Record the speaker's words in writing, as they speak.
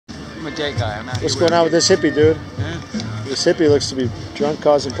I'm a dead guy. I'm not. What's going on with this hippie, dude? Yeah. This hippie looks to be drunk,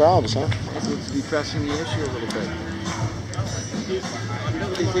 causing problems, huh? It looks to be pressing the issue a little bit.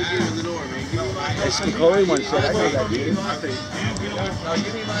 That's the Corey one said. I know that, dude.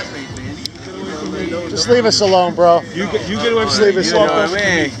 Just leave us alone, bro. You get away Just leave us alone.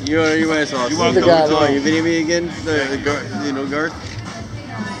 You Leave the guy alone. You video me again? Garth?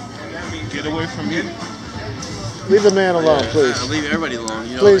 Get away from me. Leave the man alone, please. Leave everybody alone.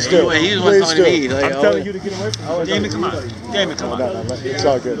 You know, Please do. He was one talking to me. Like, I'm telling you to get away from me. Damon, come on. Damon, come on. No, it's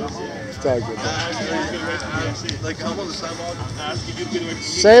all good. It's all good. like, how about the sidewalk?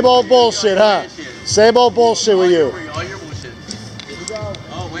 Same old bullshit, huh? Same old bullshit with you. All your bullshit.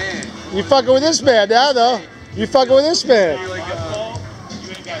 Oh, man. You fucking with this man now, though. You fucking with this man. You ain't got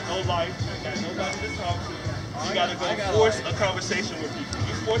no life. You ain't got nobody to talk to. You gotta go force a conversation with people.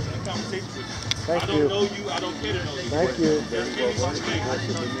 You forcing a conversation with people. I don't know you. I don't care to know you. Thank you. There's many such things.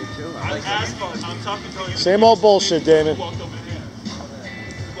 I'm asking. I'm talking to you. Same old bullshit, Damon. You walked over to him.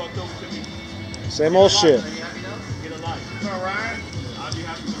 You walked over to me. Same old shit. Get a life. All right. I'll be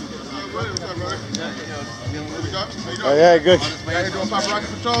happy when you get a life. Oh, yeah, good.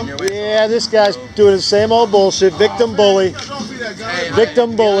 Yeah, this guy's doing the same old bullshit. Victim bully.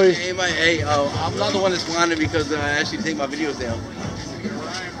 Victim bully. Hey, I'm not the one that's blinded because I actually take my videos down.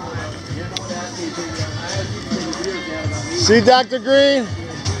 See Dr. Green?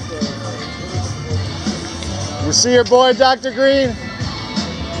 You see your boy, Dr. Green?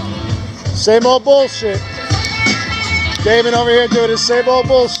 Same old bullshit. Damon over here doing the same old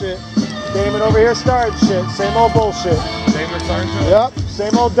bullshit. Damon over here starting shit. Same old bullshit. Damon starting shit? Yep,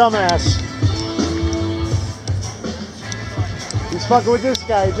 same old dumbass. He's fucking with this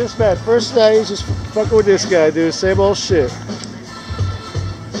guy. He just met. First day, he's just fucking with this guy, dude. Same old shit.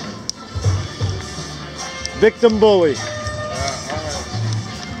 Victim bully.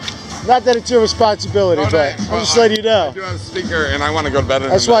 Not that it's your responsibility, but I'm just letting you know. I do have a speaker, and I want to go to bed. I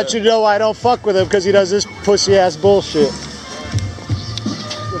just want you to know why I don't fuck with him, because he does this pussy ass bullshit.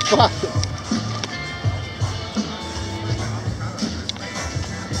 The fuck?